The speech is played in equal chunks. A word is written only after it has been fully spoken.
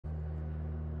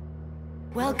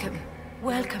Welcome,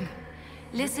 welcome.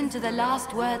 Listen to the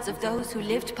last words of those who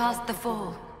lived past the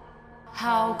fall.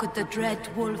 How could the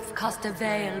dread wolf cast a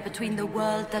veil between the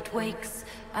world that wakes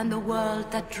and the world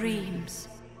that dreams?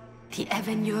 The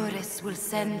Evenuris will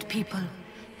send people.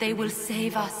 They will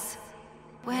save us.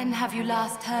 When have you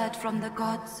last heard from the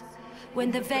gods?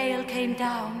 When the veil came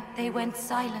down, they went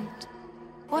silent.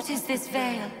 What is this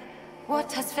veil? What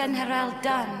has Fen'Harel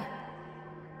done?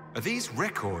 Are these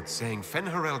records saying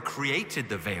Fen'Harel created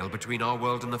the veil between our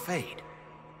world and the Fade?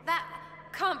 That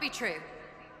can't be true.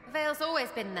 The veil's always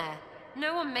been there.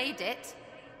 No one made it.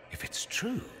 If it's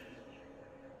true,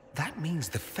 that means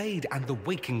the Fade and the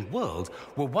waking world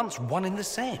were once one and the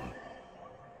same.